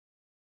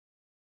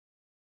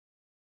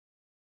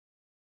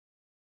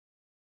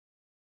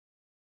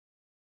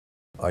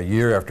a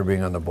year after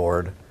being on the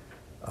board,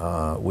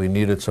 we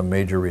needed some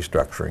major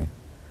restructuring,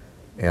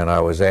 and I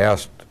was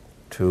asked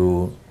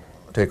to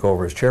take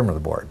over as chairman of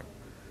the board.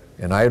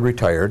 And I had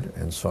retired,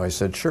 and so I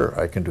said, sure,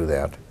 I can do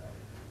that.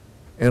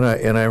 And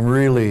I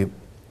really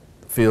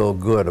feel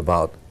good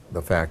about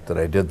the fact that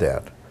I did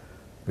that,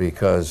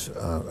 because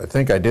I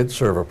think I did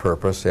serve a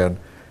purpose,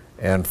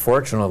 and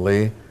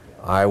fortunately,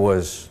 I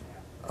was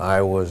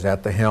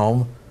at the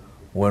helm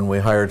when we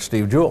hired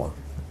Steve Jewell,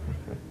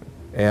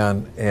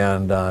 and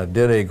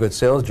did a good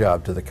sales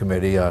job to the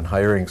committee on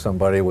hiring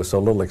somebody with so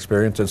little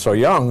experience and so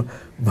young,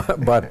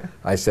 but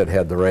I said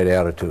had the right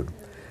attitude,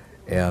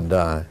 and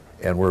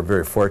we're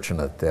very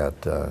fortunate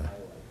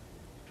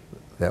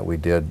that we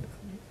did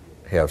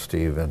have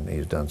Steve, and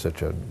he's done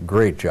such a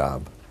great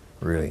job,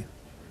 really.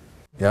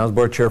 Yeah, I was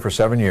board chair for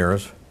 7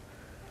 years.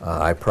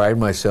 I pride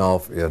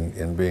myself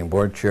in being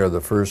board chair the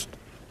first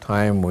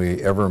time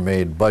we ever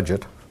made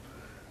budget,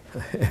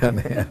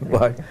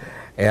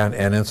 and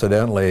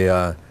incidentally,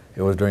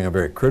 it was during a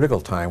very critical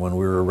time when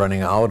we were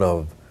running out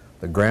of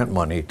the grant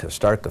money to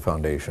start the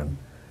foundation,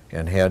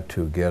 and had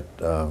to get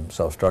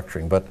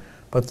self-structuring.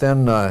 But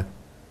then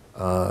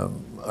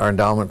our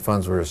endowment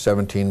funds were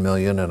 17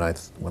 million, and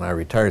when I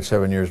retired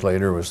 7 years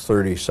later, it was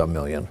 30-some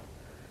million,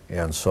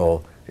 and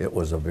so it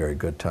was a very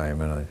good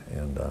time,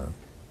 and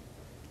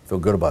feel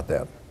good about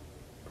that.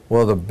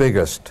 Well, the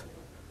biggest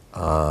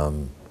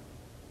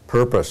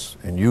purpose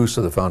and use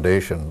of the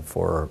foundation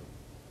for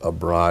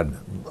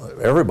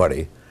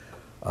everybody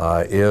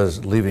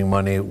is leaving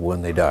money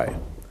when they die.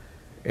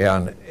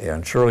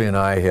 And Shirley and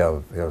I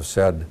have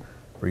said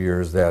for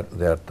years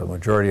that the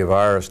majority of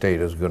our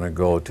estate is going to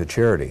go to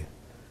charity.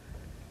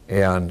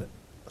 And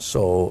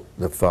so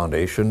the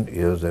foundation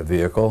is a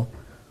vehicle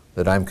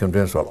that I'm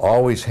convinced will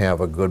always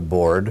have a good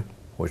board,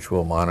 which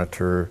will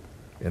monitor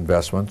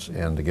investments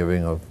and the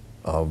giving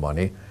of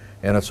money.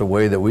 And it's a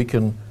way that we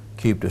can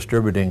keep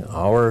distributing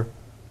our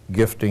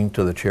gifting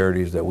to the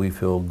charities that we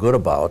feel good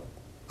about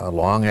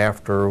long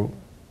after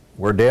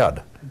we're dead.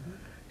 Mm-hmm.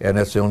 And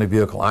it's the only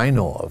vehicle I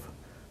know of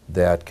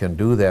that can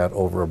do that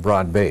over a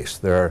broad base.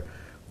 There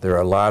are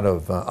a lot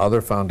of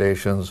other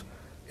foundations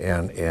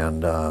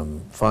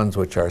and funds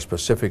which are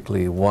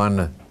specifically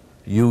one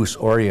use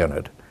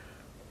oriented.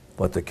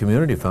 But the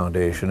community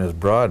foundation is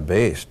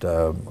broad-based,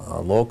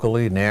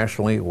 locally,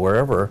 nationally,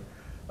 wherever,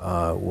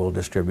 we'll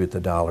distribute the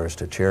dollars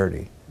to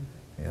charity,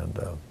 and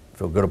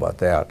feel good about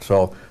that.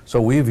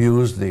 So we've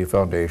used the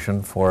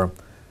foundation for,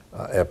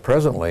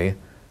 presently,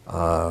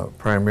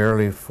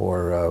 primarily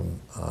for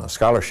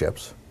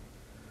scholarships,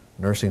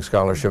 nursing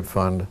scholarship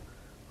fund,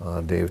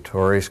 Dave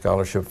Torrey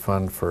scholarship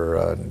fund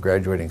for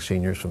graduating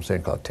seniors from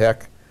St. Cloud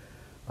Tech,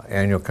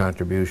 annual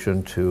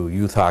contribution to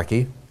youth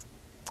hockey,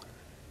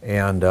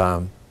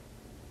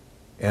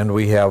 and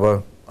we have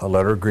a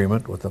letter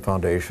agreement with the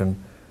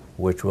foundation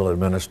which will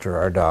administer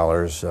our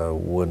dollars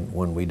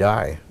when we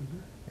die,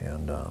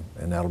 and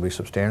that'll be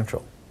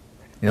substantial.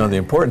 You know, the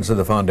importance of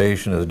the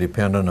foundation is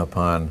dependent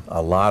upon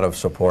a lot of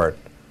support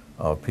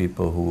of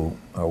people who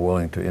are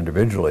willing to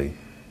individually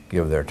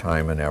give their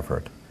time and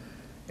effort.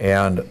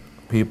 And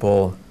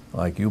people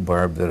like you,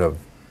 Barb,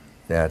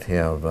 that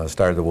have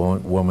started the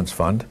Women's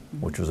Fund,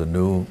 which was a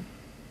new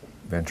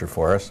venture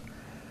for us.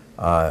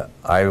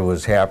 I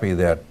was happy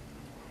that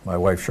my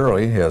wife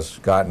Shirley has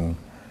gotten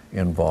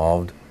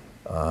involved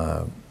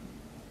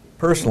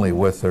personally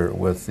with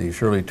the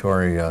Shirley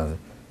Torrey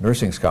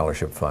Nursing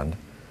Scholarship Fund,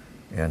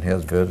 and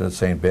has visited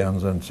St.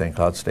 Ben's and St.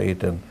 Cloud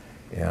State, and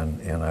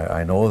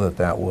I know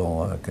that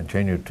will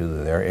continue to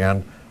there,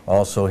 and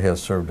also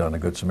has served on the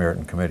Good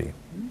Samaritan Committee.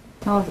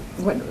 Well,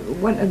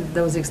 what have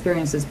those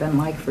experiences been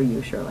like for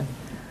you, Shirley?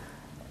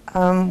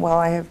 Well,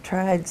 I have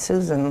tried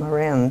Susan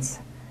Lorenz.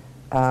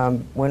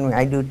 When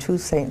I do 2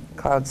 St.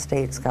 Cloud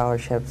State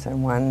scholarships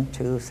and 1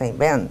 to St.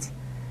 Ben's,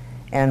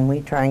 and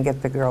we try and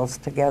get the girls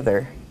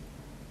together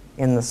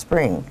in the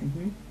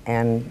spring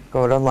and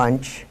go to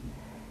lunch.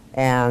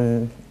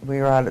 And we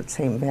were out at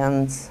St.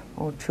 Ben's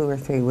 2 or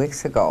 3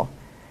 weeks ago,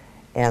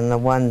 and the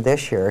one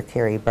this year,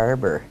 Carrie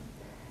Barber,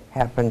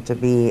 happened to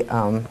be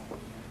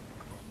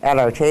at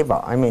our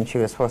table. I mean, she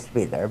was supposed to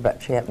be there,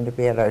 but she happened to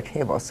be at our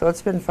table. So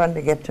it's been fun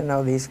to get to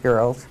know these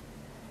girls,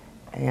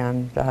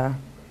 and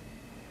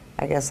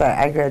I guess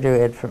I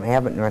graduated from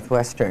Abbott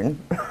Northwestern,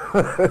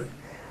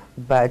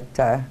 but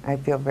I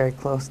feel very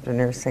close to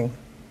nursing.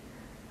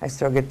 I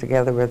still get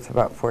together with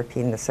about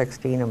 14 to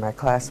 16 of my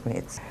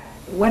classmates.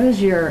 What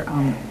has your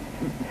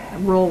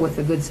role with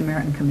the Good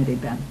Samaritan Committee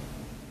been?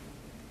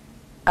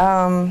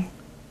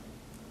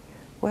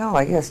 Well,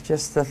 I guess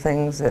just the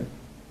things that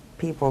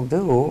people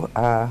do.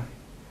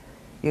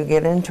 You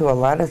get into a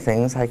lot of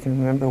things. I can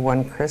remember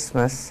one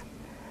Christmas,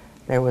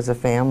 there was a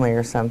family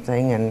or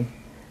something, and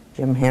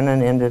Jim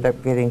Hennon ended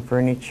up getting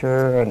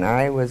furniture, and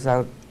I was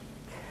out,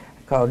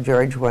 I called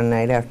George one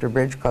night after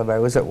Bridge Club. I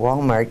was at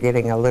Walmart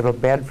getting a little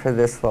bed for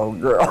this little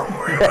girl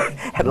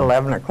at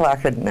 11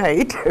 o'clock at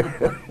night.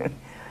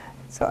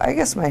 So I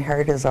guess my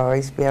heart has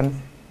always been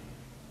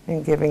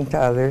in giving to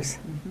others,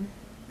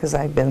 because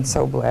I've been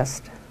so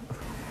blessed.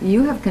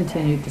 You have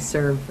continued to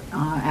serve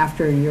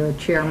after your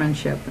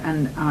chairmanship,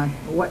 and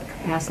what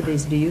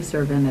capacities do you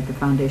serve in at the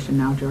foundation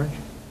now, George?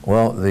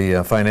 Well,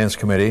 the Finance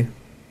Committee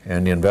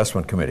and the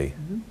Investment Committee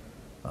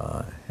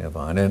have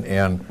on,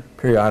 and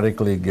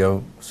periodically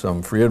give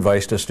some free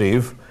advice to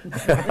Steve.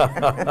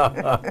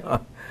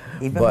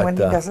 Even when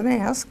he doesn't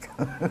ask.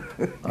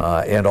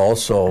 And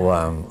also,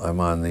 I'm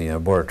on the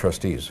Board of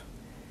Trustees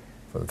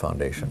for the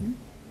foundation.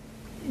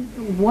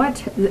 What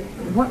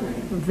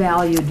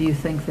value do you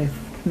think the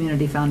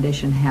Community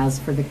Foundation has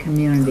for the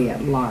community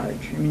at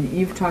large? I mean,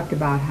 you've talked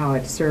about how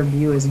it served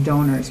you as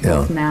donors,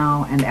 both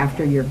now and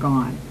after you're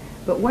gone.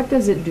 But what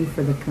does it do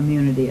for the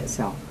community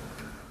itself?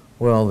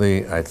 Well,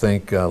 I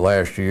think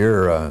last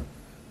year,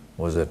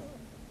 was it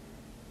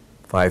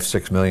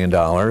 $5–6 million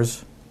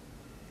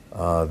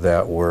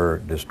that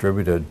were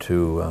distributed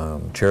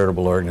to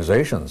charitable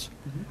organizations.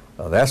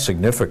 That's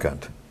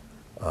significant,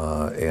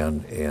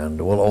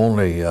 and we'll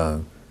only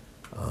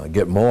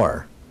get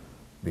more,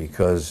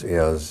 because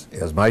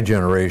as my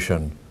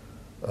generation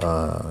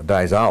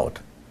dies out,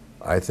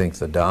 I think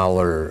the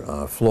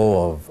dollar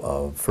flow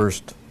of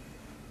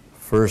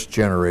first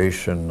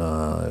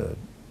generation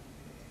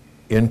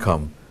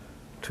income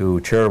to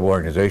charitable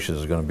organizations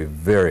is going to be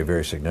very,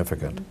 very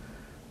significant.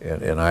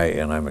 And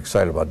I'm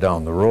excited about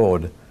down the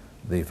road,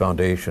 the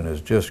foundation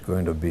is just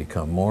going to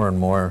become more and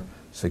more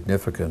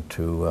significant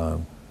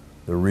to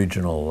the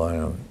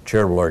regional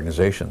charitable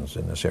organizations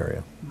in this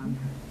area.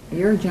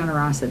 Your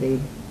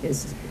generosity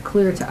is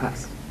clear to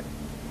us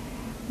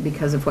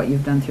because of what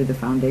you've done through the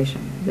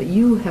foundation. But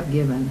you have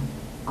given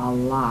a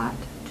lot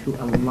to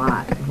a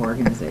lot of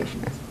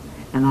organizations.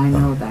 And I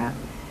know that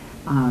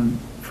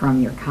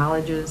from your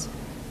colleges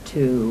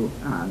to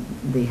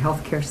the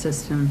healthcare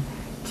system,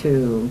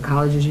 to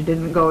colleges you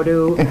didn't go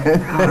to,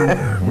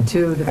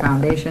 to the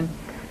foundation.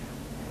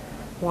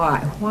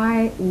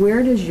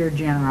 Where does your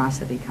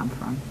generosity come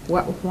from?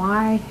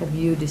 Why have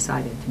you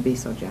decided to be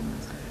so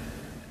generous?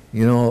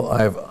 You know,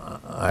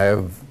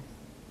 I've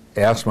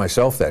asked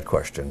myself that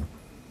question.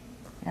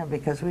 Yeah,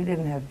 because we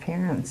didn't have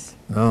parents.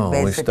 No,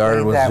 we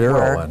started with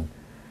zero. And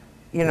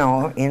you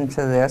know,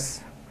 into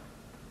this.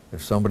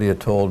 If somebody had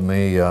told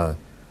me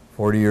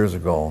 40 years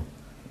ago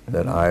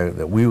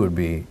that we would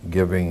be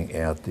giving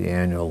at the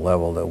annual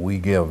level that we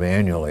give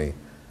annually,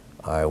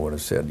 I would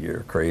have said,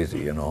 you're crazy,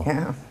 you know.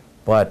 Yeah.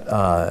 But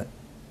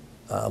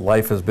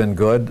life has been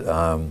good.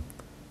 The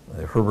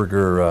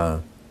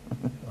Herberger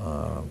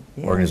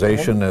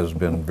organization has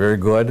been very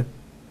good,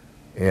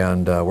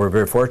 and we're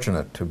very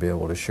fortunate to be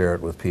able to share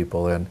it with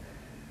people. And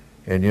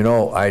you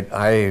know,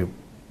 I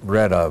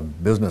read a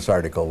business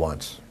article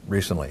once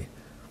recently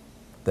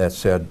that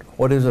said,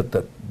 what is it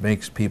that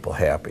makes people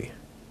happy?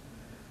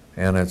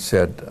 And it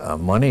said,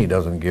 money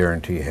doesn't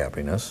guarantee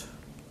happiness,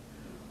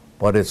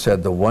 but it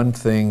said the one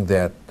thing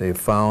that they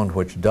found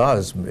which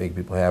does make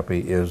people happy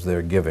is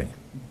their giving.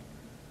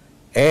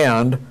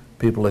 And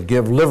people that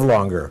give live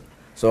longer.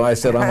 So I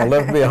said, I'm going to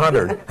live to be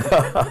 100.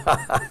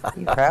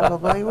 You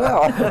probably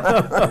will.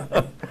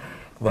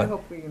 I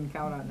hope we can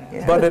count on that.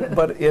 Yeah.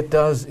 But it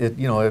does.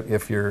 You know,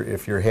 if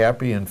you're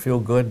happy and feel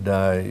good,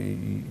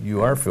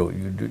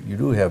 you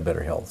do have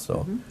better health.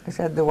 So I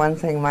said the one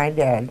thing my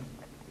dad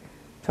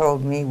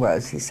told me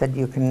was, he said,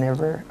 you can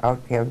never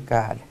outgive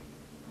God.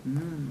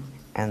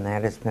 And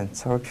that has been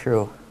so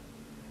true.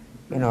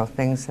 You know,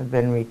 things have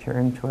been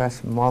returned to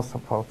us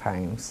multiple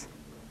times.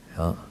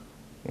 Yeah.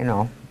 You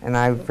know,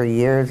 and for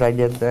years I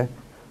did the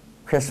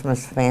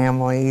Christmas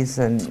families,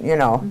 and you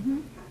know,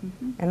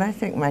 and I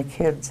think my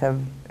kids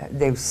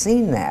they've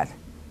seen that,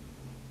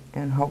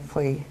 and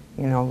hopefully,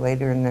 you know,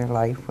 later in their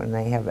life when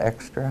they have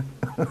extra,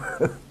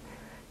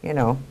 you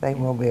know, they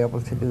will be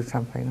able to do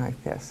something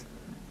like this.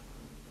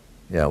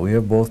 Yeah, we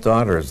have both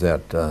daughters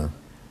that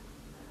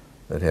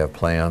have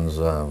plans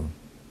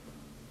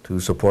to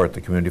support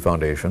the Community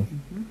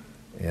Foundation,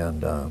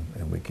 and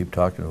we keep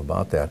talking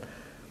about that.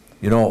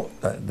 You know,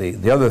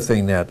 the other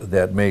thing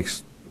that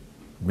makes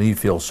me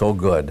feel so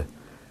good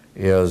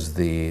is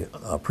the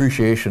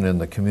appreciation in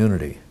the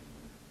community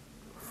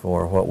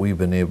for what we've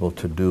been able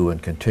to do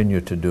and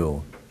continue to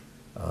do,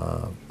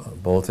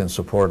 both in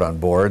support on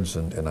boards,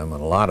 and I'm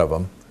on a lot of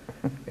them,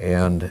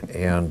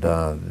 and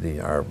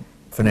our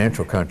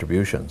financial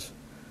contributions.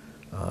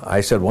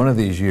 I said one of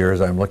these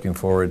years I'm looking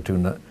forward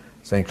to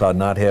St. Cloud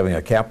not having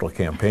a capital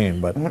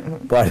campaign, but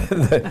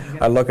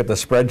I look at the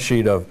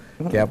spreadsheet of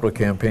capital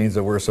campaigns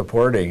that we're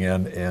supporting,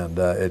 and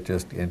it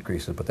just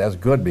increases. But that's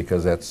good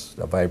because that's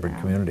a vibrant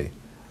community.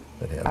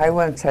 I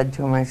once said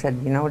to him, I said,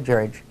 you know,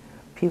 George,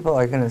 people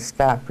are going to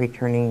stop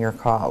returning your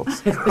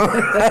calls.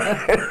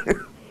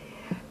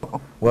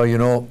 Well, you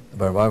know,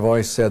 I've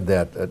always said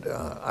that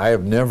I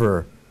have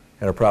never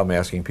had a problem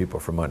asking people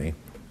for money,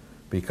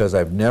 because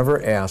I've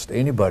never asked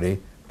anybody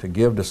to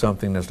give to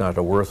something that's not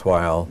a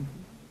worthwhile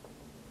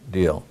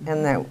deal.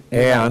 And that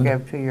you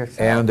give to yourself.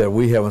 And that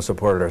we haven't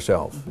supported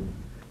ourselves.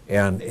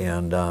 And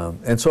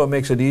so it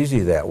makes it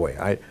easy that way.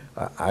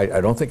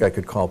 I don't think I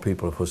could call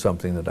people for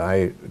something that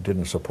I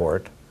didn't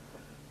support,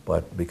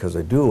 but because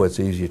I do, it's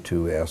easy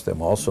to ask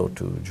them also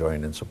to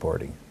join in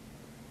supporting.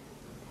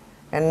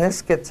 And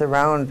this gets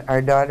around.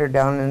 Our daughter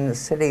down in the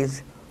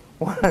cities,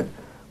 one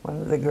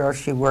of the girls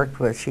she worked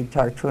with, she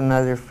talked to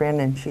another friend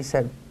and she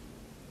said,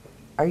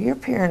 "Are your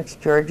parents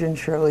George and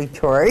Shirley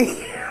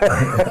Torrey?"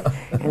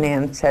 And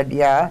Ann said,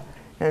 "Yeah."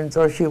 And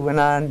so she went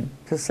on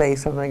to say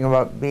something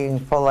about being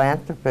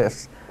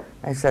philanthropists.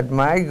 I said,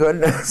 "My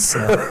goodness."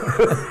 Isn't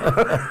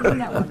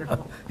that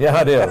wonderful?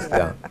 Yeah, it is.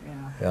 Yeah,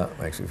 Yeah. yeah,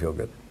 makes you feel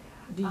good.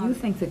 Do you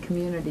think the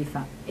community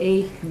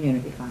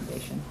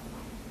foundation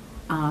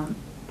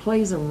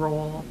plays a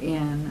role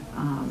in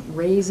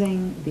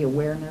raising the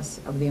awareness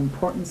of the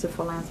importance of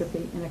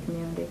philanthropy in a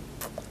community?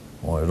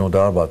 Well, there's no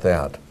doubt about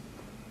that.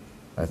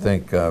 I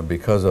think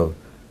because of,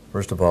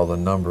 first of all, the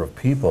number of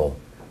people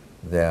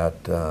that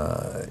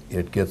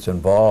it gets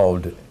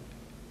involved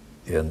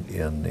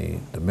in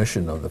the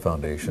mission of the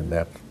foundation,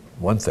 that's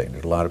one thing.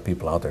 There's a lot of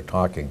people out there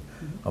talking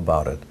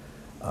about it.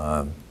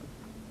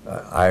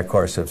 I, of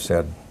course, have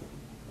said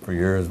for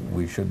years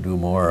we should do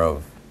more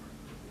of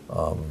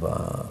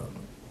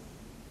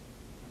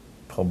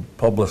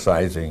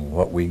publicizing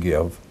what we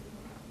give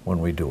when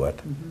we do it.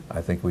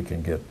 I think we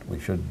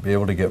should be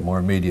able to get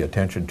more media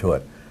attention to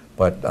it.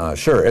 But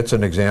sure, it's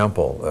an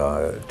example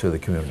to the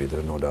community,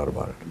 there's no doubt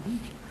about it.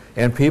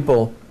 And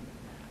people,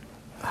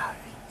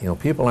 you know,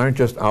 people aren't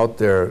just out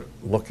there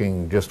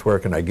looking just where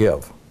can I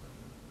give.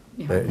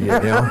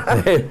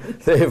 Yeah.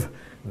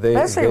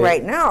 Especially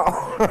right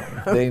now.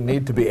 They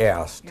need to be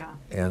asked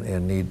Yeah.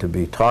 and need to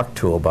be talked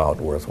to about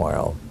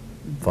worthwhile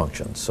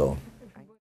functions. So